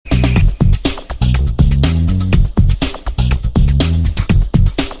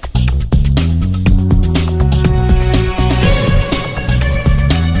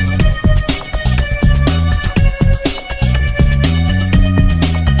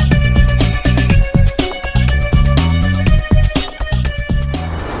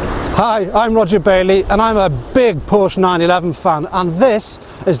Hi, I'm Roger Bailey and I'm a big Porsche 911 fan, and this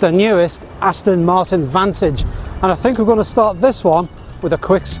is the newest Aston Martin Vantage, and I think we're going to start this one with a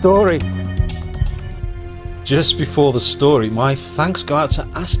quick story. Just before the story, my thanks go out to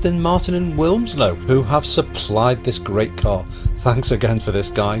Aston Martin in Wilmslow, who have supplied this great car. Thanks again for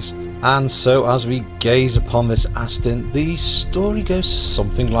this, guys. And so as we gaze upon this Aston, the story goes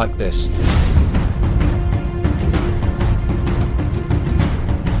something like this.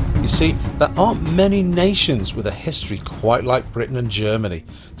 You see, there aren't many nations with a history quite like Britain and Germany,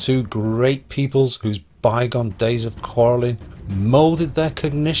 two great peoples whose bygone days of quarrelling moulded their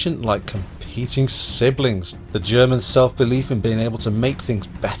cognition like competing siblings. The German self-belief in being able to make things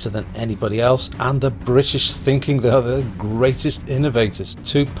better than anybody else, and the British thinking they are the greatest innovators,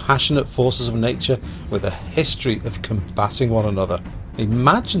 two passionate forces of nature with a history of combating one another.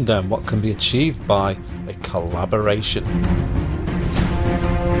 Imagine then what can be achieved by a collaboration.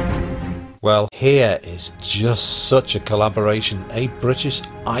 Well, here is just such a collaboration, a British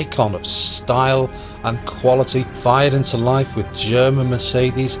icon of style and quality fired into life with German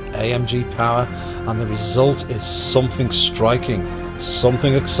Mercedes AMG power, and the result is something striking,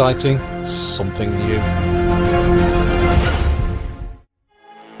 something exciting, something new.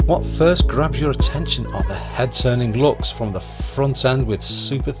 What first grabs your attention are the head-turning looks from the front end with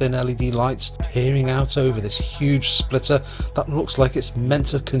super thin LED lights peering out over this huge splitter that looks like it's meant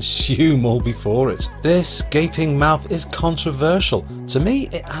to consume all before it. This gaping mouth is controversial. To me,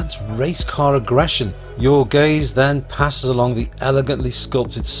 it adds race car aggression. Your gaze then passes along the elegantly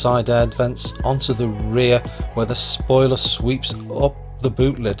sculpted side air vents onto the rear, where the spoiler sweeps up the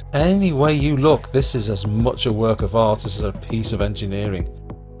boot lid. Any way you look, this is as much a work of art as a piece of engineering.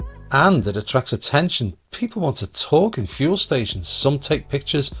 And it attracts attention. People want to talk in fuel stations, some take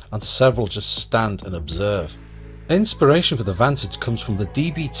pictures, and several just stand and observe. Inspiration for the Vantage comes from the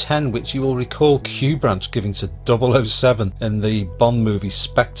DB10, which you will recall Q Branch giving to 007 in the Bond movie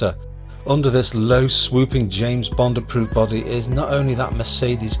Spectre. Under this low swooping James Bond approved body is not only that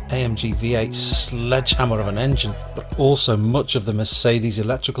Mercedes AMG V8 sledgehammer of an engine, but also much of the Mercedes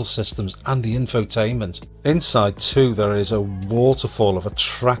electrical systems and the infotainment. Inside too, there is a waterfall of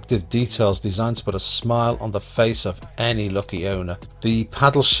attractive details designed to put a smile on the face of any lucky owner. The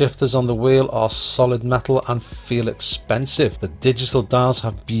paddle shifters on the wheel are solid metal and feel expensive. The digital dials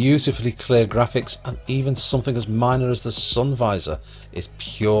have beautifully clear graphics, and even something as minor as the sun visor is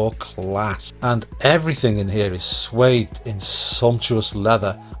pure class. And everything in here is swathed in sumptuous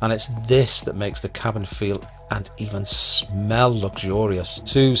leather, and it's this that makes the cabin feel and even smell luxurious.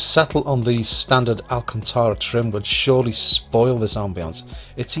 To settle on the standard Alcantara trim would surely spoil this ambience.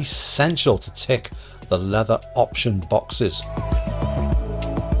 It's essential to tick the leather option boxes.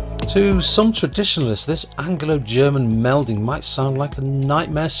 To some traditionalists, this Anglo-German melding might sound like a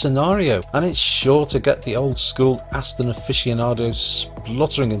nightmare scenario, and it's sure to get the old school Aston aficionados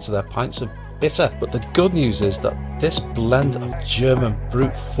spluttering into their pints of bitter. But the good news is that this blend of German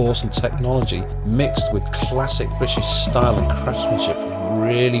brute force and technology mixed with classic British style and craftsmanship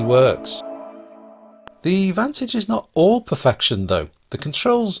really works. The Vantage is not all perfection though. The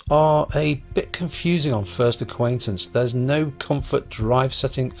controls are a bit confusing on first acquaintance. There's no comfort drive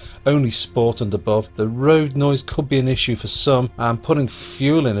setting, only sport and above. The road noise could be an issue for some, and putting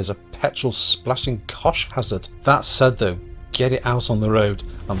fuel in is a petrol splashing cosh hazard. That said though, get it out on the road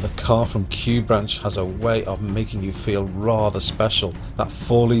and the car from Q Branch has a way of making you feel rather special. That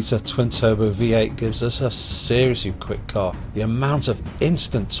 4-litre twin-turbo V8 gives us a seriously quick car. The amount of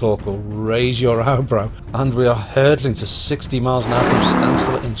instant torque will raise your eyebrow, and we are hurtling to 60 miles an hour from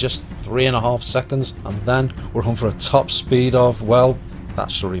standstill in just 3.5 seconds, and then we're on for a top speed of, well,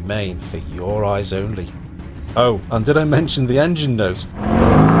 that shall remain for your eyes only. Oh, and did I mention the engine note?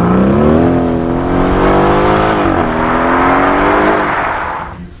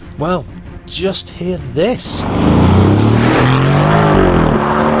 Well, just hear this.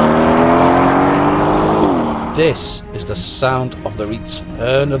 This is the sound of the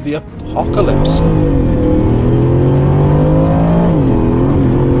return of the apocalypse.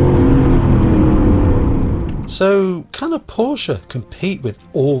 So, can a Porsche compete with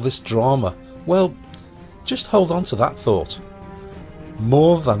all this drama? Well, just hold on to that thought.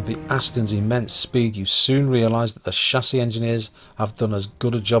 More than the Aston's immense speed, you soon realise that the chassis engineers have done as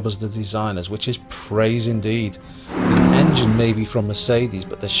good a job as the designers, which is praise indeed. The engine may be from Mercedes,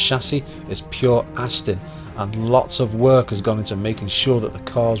 but the chassis is pure Aston, and lots of work has gone into making sure that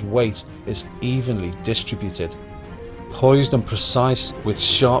the car's weight is evenly distributed. Poised and precise with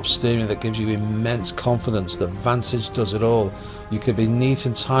sharp steering that gives you immense confidence, the Vantage does it all. You can be neat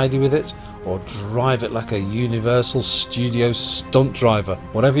and tidy with it, or drive it like a Universal Studios stunt driver.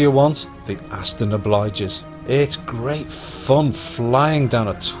 Whatever you want, the Aston obliges. It's great fun flying down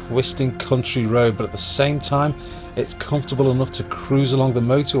a twisting country road, but at the same time it's comfortable enough to cruise along the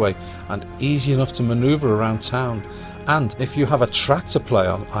motorway and easy enough to manoeuvre around town. And if you have a track to play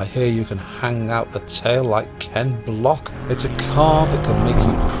on, I hear you can hang out the tail like Ken Block. It's a car that can make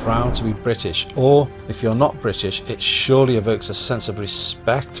you proud to be British, or if you're not British, it surely evokes a sense of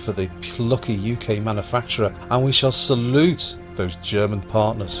respect for the plucky UK manufacturer, and we shall salute those German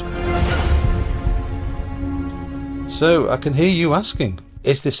partners. So I can hear you asking,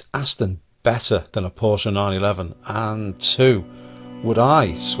 is this Aston better than a Porsche 911? And two, would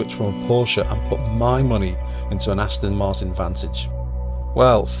I switch from a Porsche and put my money into an Aston Martin Vantage?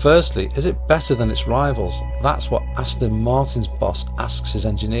 Well, firstly, is it better than its rivals? That's what Aston Martin's boss asks his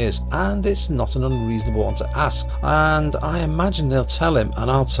engineers, and it's not an unreasonable one to ask. And I imagine they'll tell him, and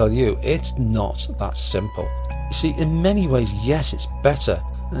I'll tell you, it's not that simple. You see, in many ways, yes, it's better,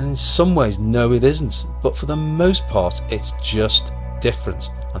 and in some ways, no, it isn't. But for the most part, it's just different,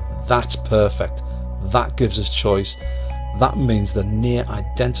 and that's perfect. That gives us choice. That means the near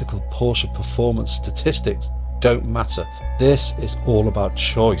identical Porsche performance statistics don't matter. This is all about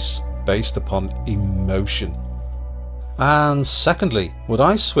choice based upon emotion. And secondly, would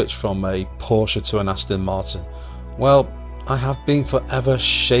I switch from a Porsche to an Aston Martin? Well, I have been forever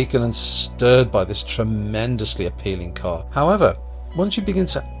shaken and stirred by this tremendously appealing car. However, once you begin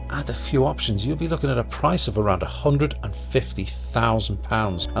to add a few options, you'll be looking at a price of around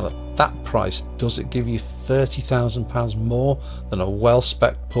 £150,000, and at that price, does it give you £30,000 more than a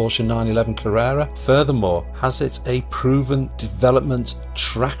well-spec'd Porsche 911 Carrera? Furthermore, has it a proven development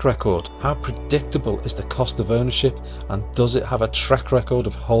track record? How predictable is the cost of ownership, and does it have a track record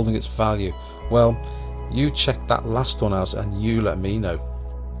of holding its value? Well, you check that last one out and you let me know.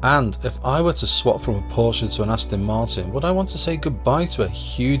 And if I were to swap from a Porsche to an Aston Martin, would I want to say goodbye to a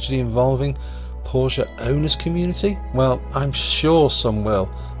hugely involving Porsche owners community? Well, I'm sure some will.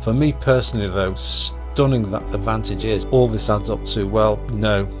 For me personally though, stunning that the Vantage is, all this adds up to, well,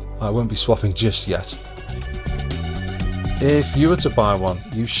 no, I won't be swapping just yet. If you were to buy one,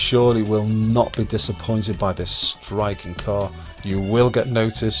 you surely will not be disappointed by this striking car. You will get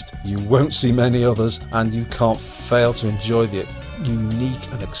noticed, you won't see many others, and you can't fail to enjoy the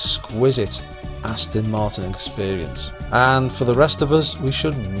unique and exquisite Aston Martin experience. And for the rest of us, we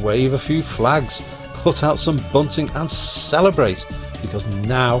should wave a few flags, put out some bunting and celebrate, because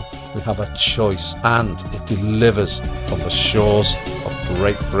now we have a choice and it delivers from the shores of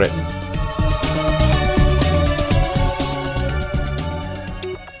Great Britain.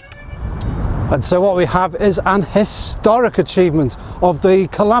 And so what we have is an historic achievement of the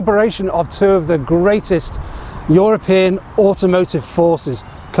collaboration of two of the greatest European automotive forces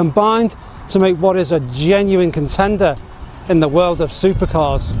combined to make what is a genuine contender in the world of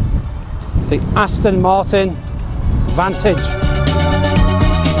supercars, the Aston Martin Vantage.